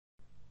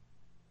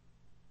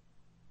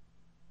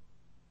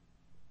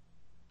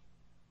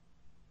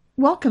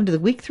Welcome to the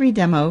Week 3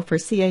 demo for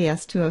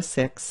CAS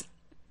 206.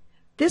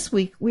 This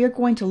week we are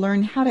going to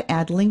learn how to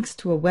add links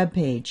to a web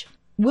page.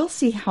 We'll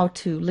see how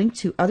to link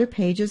to other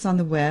pages on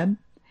the web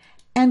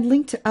and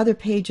link to other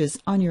pages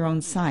on your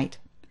own site.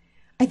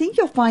 I think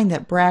you'll find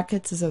that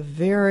brackets is a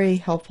very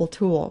helpful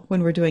tool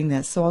when we're doing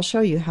this, so I'll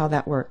show you how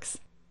that works.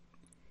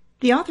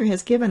 The author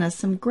has given us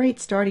some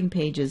great starting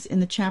pages in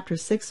the Chapter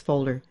 6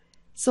 folder,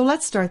 so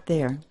let's start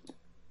there.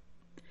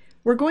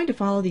 We're going to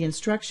follow the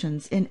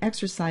instructions in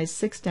Exercise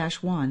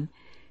 6-1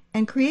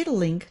 and create a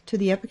link to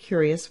the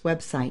Epicurious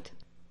website.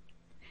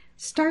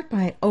 Start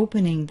by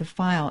opening the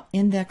file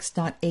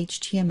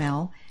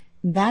index.html.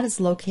 That is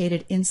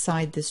located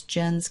inside this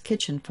Jen's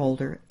Kitchen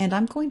folder, and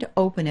I'm going to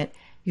open it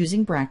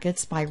using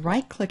brackets by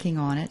right-clicking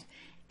on it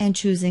and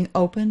choosing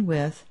Open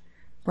with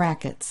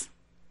Brackets.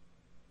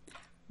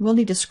 We'll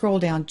need to scroll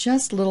down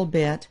just a little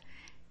bit,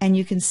 and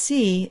you can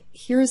see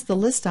here's the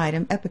list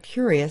item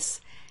Epicurious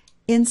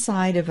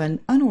inside of an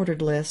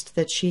unordered list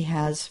that she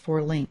has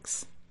for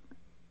links.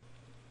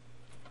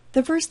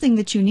 The first thing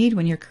that you need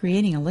when you're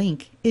creating a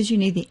link is you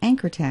need the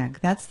anchor tag.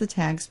 That's the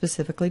tag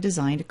specifically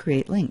designed to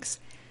create links.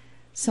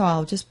 So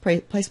I'll just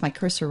place my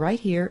cursor right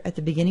here at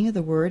the beginning of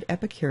the word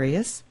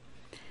Epicurious,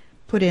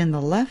 put in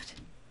the left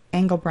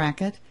angle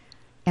bracket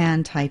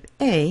and type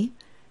A,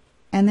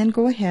 and then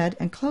go ahead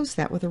and close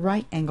that with a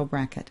right angle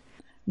bracket.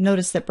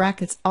 Notice that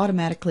brackets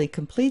automatically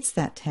completes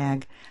that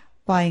tag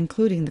by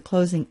including the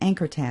closing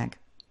anchor tag.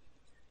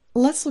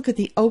 Let's look at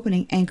the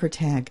opening anchor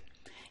tag.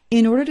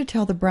 In order to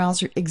tell the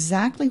browser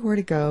exactly where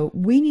to go,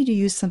 we need to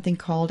use something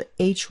called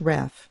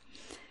href.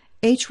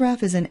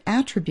 Href is an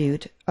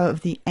attribute of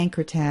the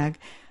anchor tag,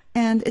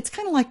 and it's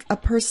kind of like a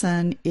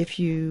person. If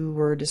you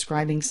were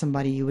describing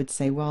somebody, you would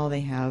say, well,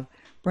 they have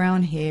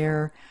brown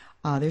hair,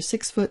 they're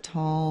 6 foot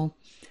tall,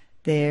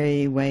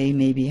 they weigh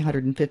maybe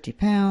 150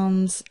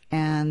 pounds,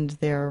 and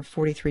they're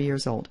 43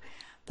 years old.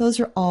 Those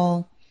are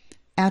all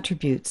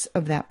attributes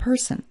of that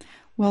person.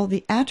 Well,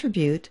 the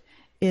attribute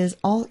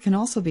can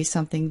also be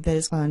something that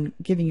is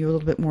giving you a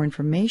little bit more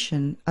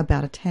information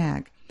about a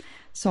tag.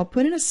 So I'll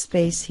put in a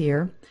space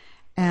here,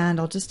 and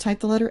I'll just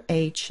type the letter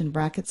H, and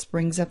brackets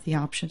brings up the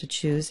option to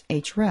choose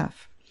href.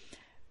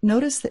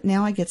 Notice that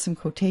now I get some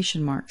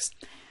quotation marks.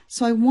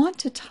 So I want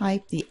to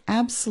type the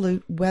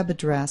absolute web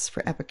address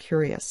for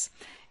Epicurious.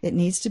 It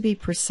needs to be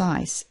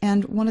precise,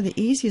 and one of the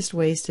easiest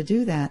ways to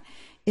do that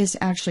is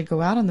to actually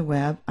go out on the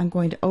web. I'm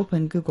going to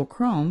open Google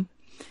Chrome,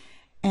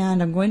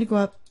 and I'm going to go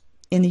up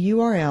in the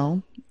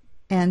URL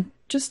and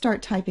just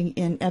start typing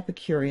in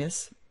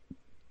Epicurious,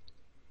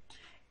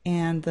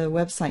 and the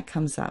website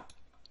comes up.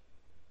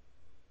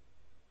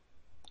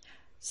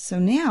 So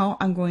now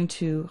I'm going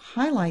to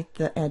highlight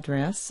the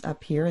address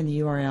up here in the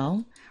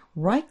URL,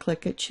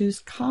 right-click it, choose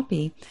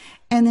Copy,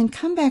 and then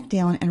come back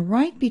down, and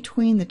right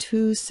between the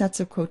two sets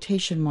of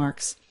quotation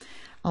marks,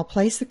 I'll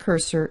place the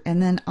cursor,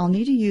 and then I'll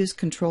need to use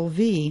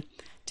Control-V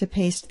to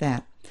paste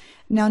that.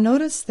 Now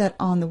notice that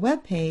on the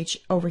web page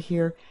over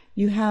here,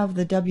 you have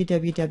the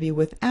www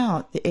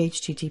without the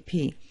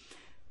HTTP.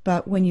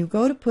 But when you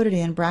go to put it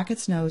in,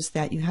 brackets knows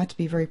that you have to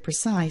be very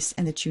precise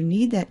and that you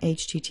need that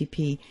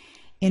HTTP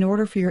in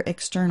order for your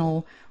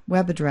external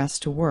web address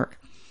to work.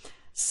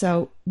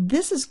 So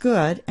this is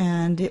good,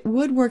 and it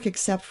would work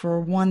except for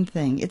one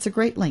thing. It's a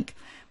great link,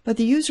 but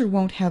the user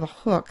won't have a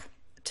hook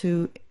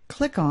to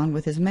click on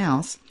with his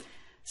mouse.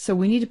 So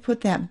we need to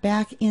put that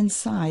back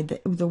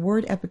inside the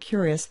word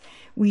Epicurious.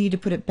 We need to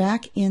put it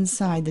back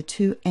inside the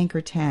two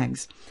anchor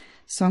tags.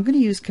 So I'm going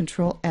to use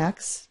Control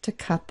X to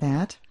cut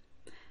that.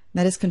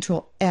 That is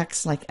Control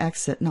X like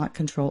exit, not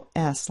Control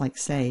S like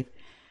save.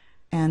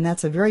 And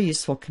that's a very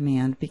useful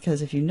command,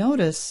 because if you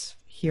notice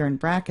here in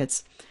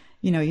brackets,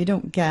 you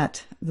don't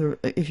get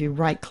if you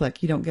right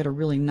click, you don't get a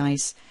really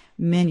nice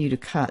menu to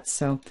cut.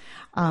 So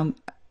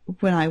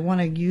when I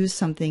want to use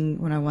something,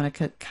 when I want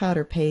to cut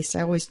or paste,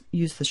 I always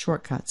use the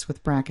shortcuts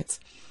with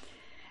brackets.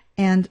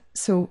 And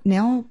so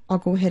now I'll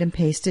go ahead and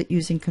paste it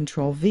using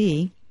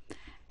Control-V,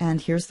 and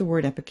here's the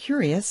word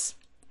Epicurious.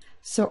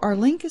 So our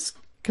link is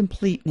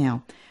complete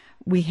now.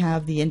 We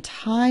have the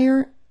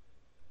entire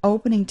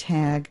opening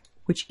tag,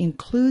 which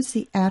includes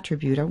the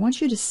attribute. I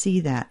want you to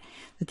see that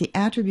the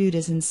attribute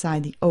is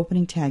inside the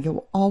opening tag. It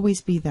will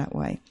always be that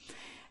way.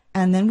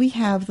 And then we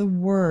have the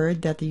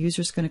word that the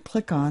user is going to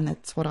click on.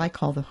 That's what I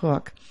call the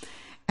hook.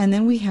 And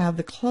then we have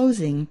the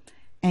closing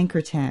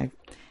anchor tag.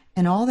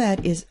 And all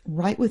that is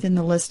right within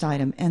the list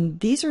item. And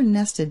these are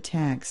nested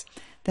tags.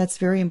 That's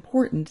very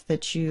important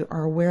that you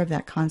are aware of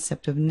that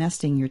concept of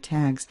nesting your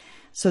tags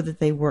so that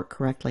they work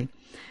correctly.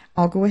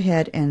 I'll go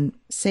ahead and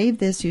save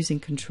this using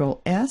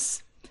Control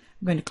S.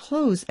 I'm going to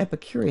close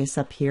Epicurious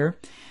up here.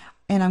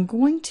 And I'm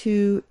going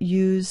to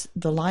use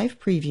the live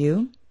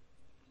preview,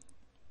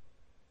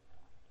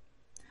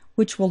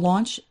 which will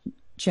launch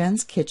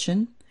Jen's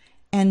Kitchen.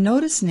 And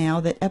notice now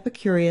that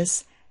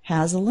Epicurious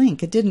has a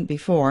link. It didn't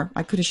before.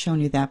 I could have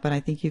shown you that, but I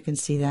think you can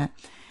see that.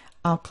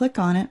 I'll click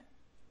on it,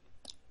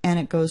 and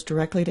it goes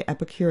directly to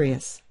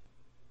Epicurious.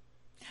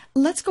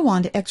 Let's go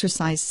on to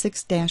Exercise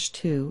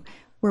 6-2,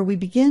 where we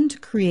begin to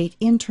create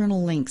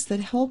internal links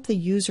that help the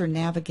user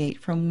navigate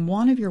from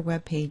one of your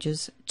web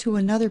pages to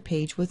another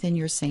page within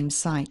your same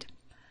site.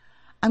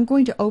 I'm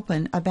going to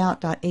open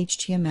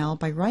about.html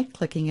by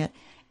right-clicking it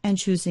and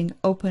choosing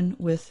Open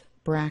with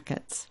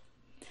Brackets.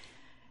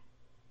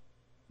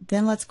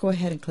 Then let's go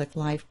ahead and click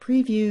Live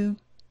Preview,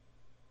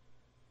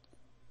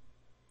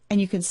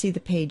 and you can see the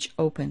page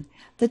open.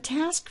 The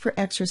task for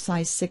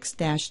exercise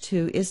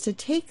 6-2 is to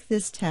take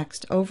this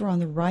text over on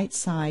the right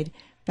side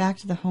back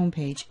to the home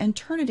page and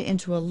turn it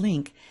into a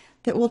link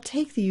that will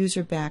take the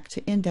user back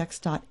to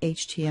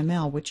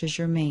index.html, which is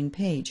your main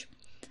page.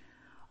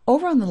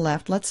 Over on the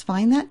left, let's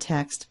find that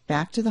text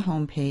back to the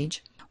home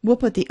page. We'll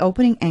put the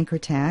opening anchor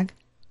tag,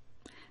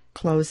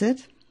 close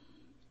it,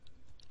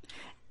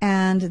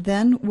 and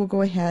then we'll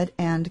go ahead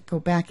and go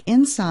back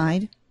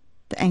inside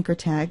the anchor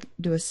tag,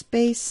 do a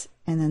space,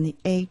 and then the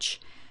H,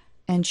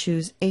 and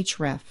choose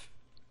href.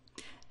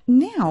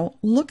 Now,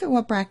 look at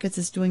what Brackets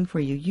is doing for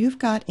you. You've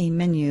got a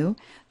menu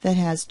that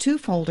has 2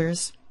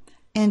 folders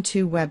and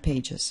 2 web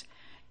pages.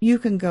 You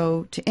can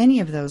go to any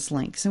of those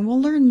links, and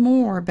we'll learn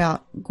more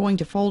about going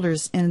to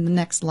folders in the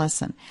next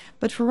lesson.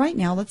 But for right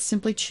now, let's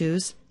simply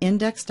choose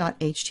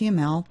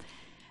index.html.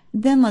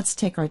 Then let's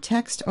take our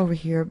text over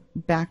here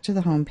back to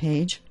the home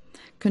page.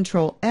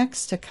 Control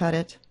X to cut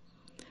it.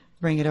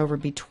 Bring it over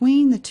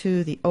between the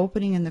 2, the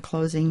opening and the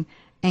closing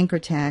anchor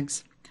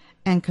tags,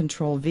 and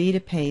Control V to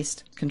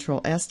paste,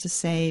 Control S to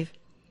save.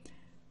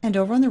 And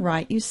over on the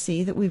right, you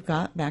see that we've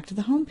got back to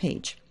the home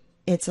page.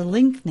 It's a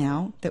link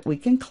now that we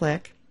can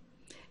click,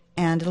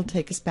 and it'll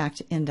take us back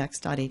to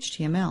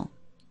index.html.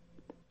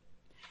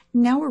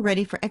 Now we're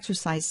ready for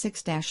exercise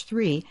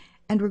 6-3,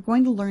 and we're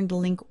going to learn to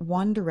link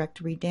one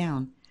directory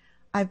down.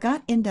 I've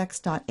got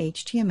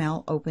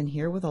index.html open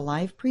here with a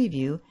live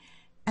preview,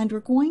 and we're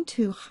going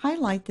to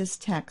highlight this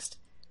text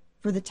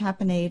for the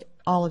tapenade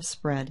olive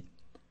spread.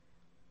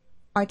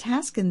 Our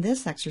task in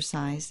this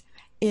exercise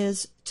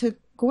is to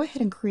go ahead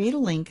and create a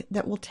link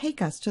that will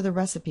take us to the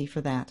recipe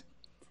for that.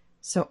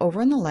 So over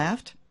on the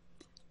left,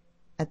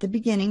 at the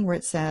beginning where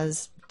it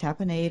says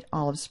tapenade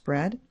olive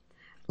spread,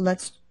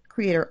 let's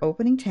create our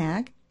opening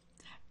tag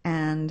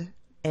and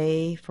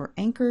A for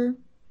anchor,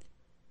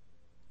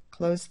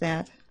 close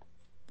that,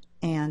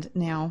 and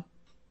now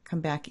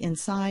come back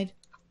inside,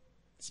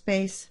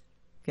 space,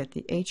 get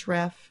the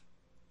href.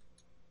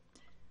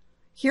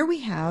 Here we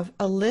have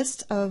a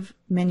list of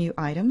menu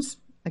items.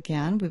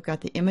 Again, we've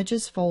got the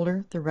images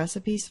folder, the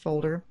recipes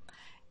folder,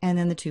 and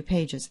then the 2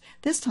 pages.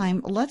 This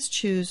time, let's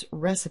choose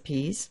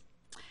recipes,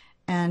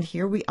 and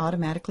here we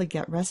automatically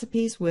get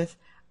recipes with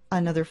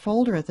another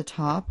folder at the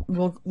top.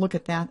 We'll look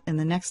at that in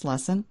the next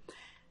lesson.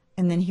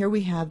 And then here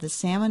we have the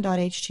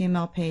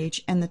salmon.html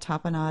page and the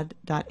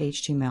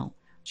tapenade.html.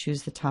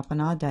 Choose the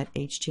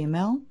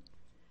tapenade.html.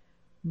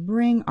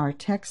 Bring our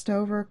text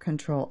over,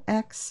 Control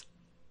X,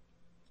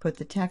 put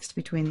the text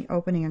between the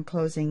opening and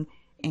closing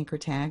anchor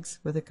tags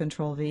with a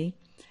Control V,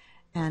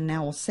 and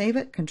now we'll save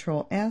it,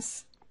 Control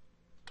S,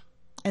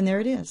 and there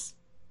it is.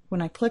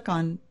 When I click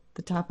on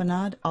the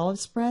tapenade olive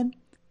spread,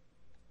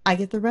 I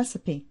get the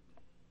recipe.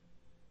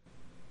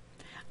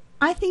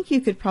 I think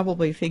you could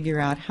probably figure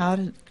out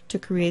how to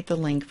create the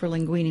link for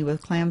linguine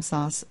with clam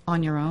sauce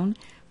on your own,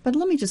 but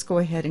let me just go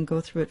ahead and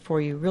go through it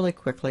for you really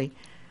quickly.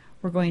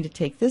 We're going to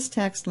take this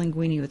text,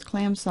 linguine with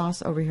clam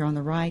sauce, over here on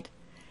the right,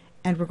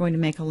 and we're going to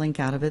make a link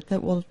out of it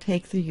that will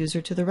take the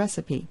user to the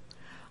recipe.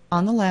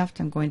 On the left,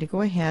 I'm going to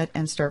go ahead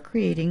and start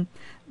creating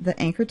the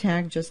anchor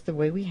tag just the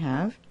way we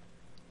have,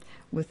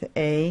 with the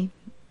A,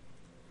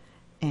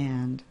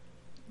 and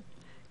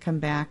come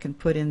back and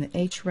put in the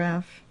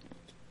href.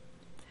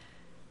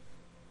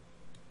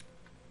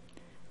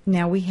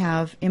 Now we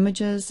have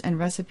images and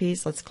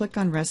recipes. Let's click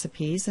on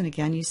recipes, and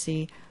again you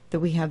see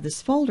that we have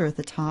this folder at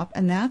the top,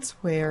 and that's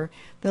where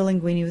the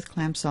linguine with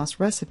clam sauce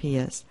recipe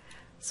is.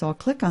 So I'll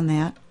click on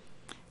that.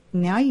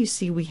 Now you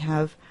see we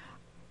have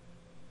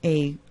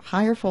a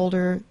higher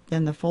folder,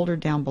 then the folder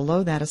down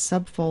below that, a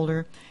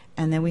subfolder,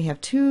 and then we have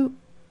 2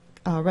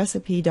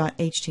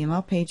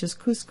 recipe.html pages,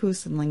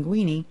 couscous and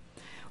linguine.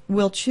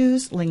 We'll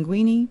choose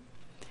linguine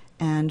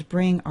and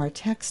bring our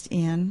text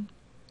in,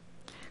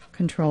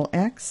 Control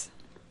X,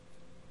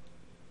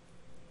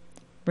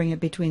 bring it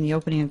between the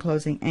opening and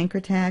closing anchor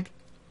tag,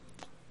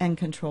 and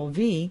Control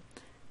V,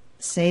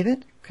 save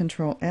it,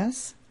 Control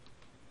S.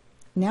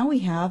 Now we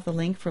have the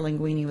link for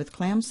linguine with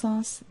clam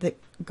sauce that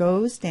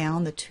goes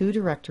down the 2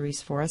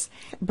 directories for us.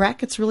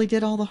 Brackets really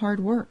did all the hard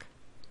work.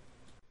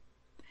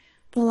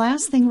 The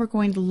last thing we're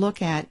going to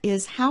look at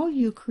is how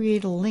you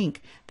create a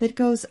link that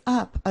goes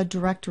up a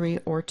directory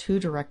or 2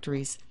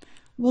 directories.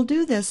 We'll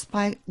do this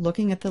by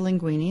looking at the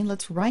linguine.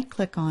 Let's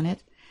right-click on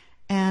it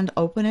and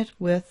open it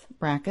with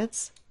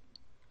brackets.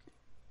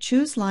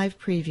 Choose Live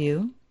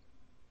Preview.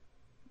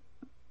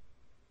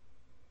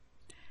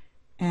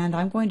 And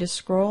I'm going to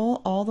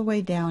scroll all the way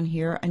down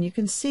here, and you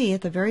can see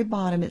at the very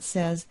bottom it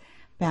says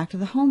back to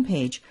the home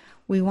page.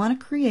 We want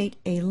to create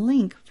a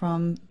link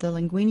from the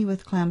linguine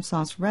with clam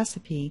sauce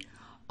recipe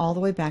all the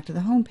way back to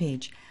the home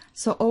page.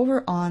 So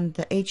over on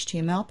the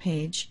HTML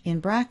page in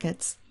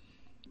brackets,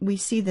 we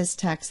see this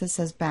text that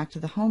says back to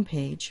the home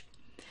page.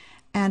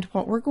 And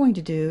what we're going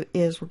to do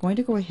is we're going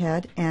to go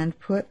ahead and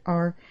put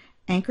our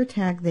anchor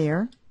tag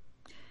there,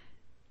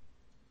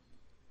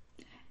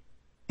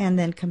 and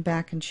then come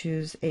back and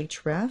choose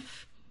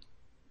href.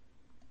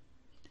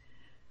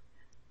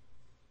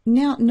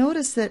 Now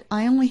notice that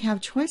I only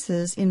have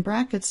choices in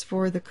brackets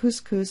for the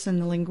couscous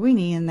and the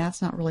linguine, and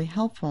that's not really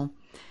helpful.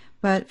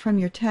 But from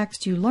your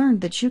text you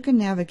learned that you can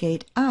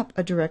navigate up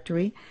a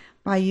directory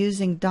by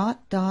using ...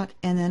 and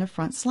then a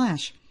front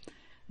slash.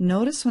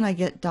 Notice when I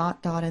get ...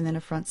 and then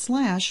a front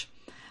slash,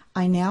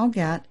 I now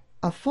get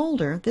a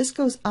folder. This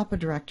goes up a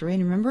directory,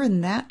 and remember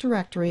in that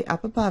directory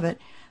up above it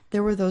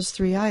there were those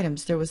 3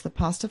 items. There was the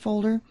pasta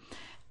folder,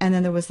 and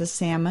then there was the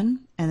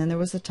salmon, and then there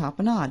was the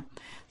tapenade.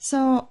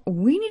 So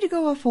we need to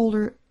go a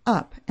folder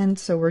up, and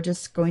so we're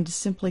just going to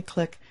simply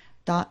click ...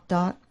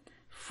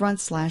 front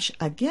slash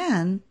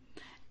again,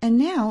 and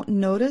now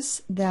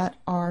notice that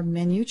our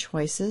menu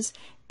choices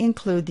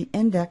include the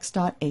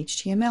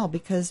index.html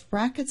because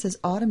brackets is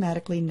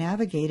automatically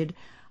navigated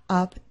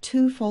up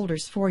 2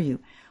 folders for you.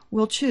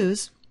 We'll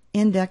choose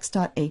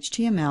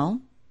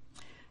index.html.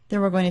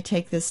 Then we're going to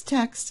take this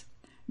text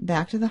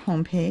back to the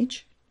home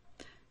page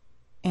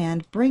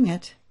and bring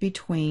it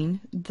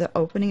between the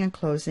opening and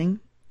closing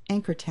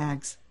anchor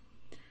tags.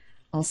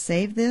 I'll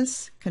save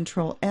this,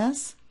 Control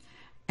S,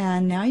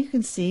 and now you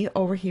can see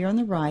over here on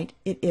the right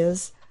it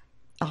is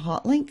a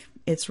hot link.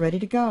 It's ready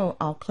to go.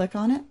 I'll click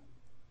on it,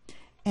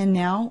 and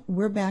now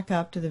we're back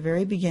up to the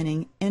very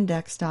beginning,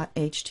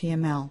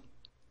 index.html.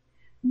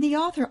 The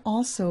author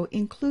also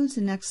includes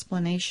an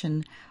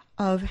explanation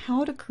of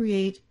how to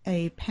create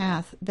a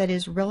path that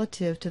is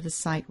relative to the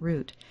site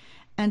root.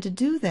 And to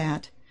do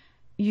that,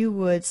 you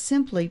would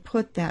simply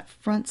put that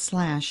front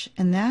slash,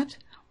 and that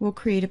will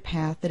create a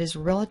path that is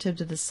relative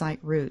to the site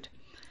root.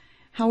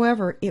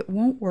 However, it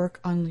won't work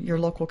on your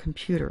local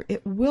computer.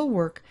 It will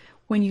work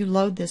when you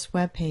load this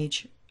web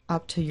page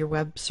up to your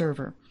web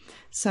server.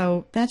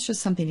 So that's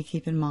just something to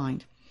keep in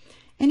mind.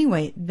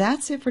 Anyway,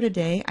 that's it for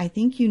today. I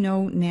think you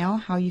know now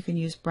how you can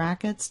use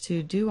brackets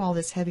to do all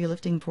this heavy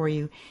lifting for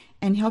you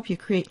and help you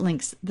create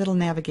links that'll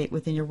navigate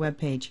within your web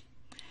page.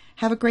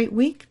 Have a great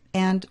week,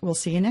 and we'll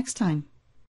see you next time.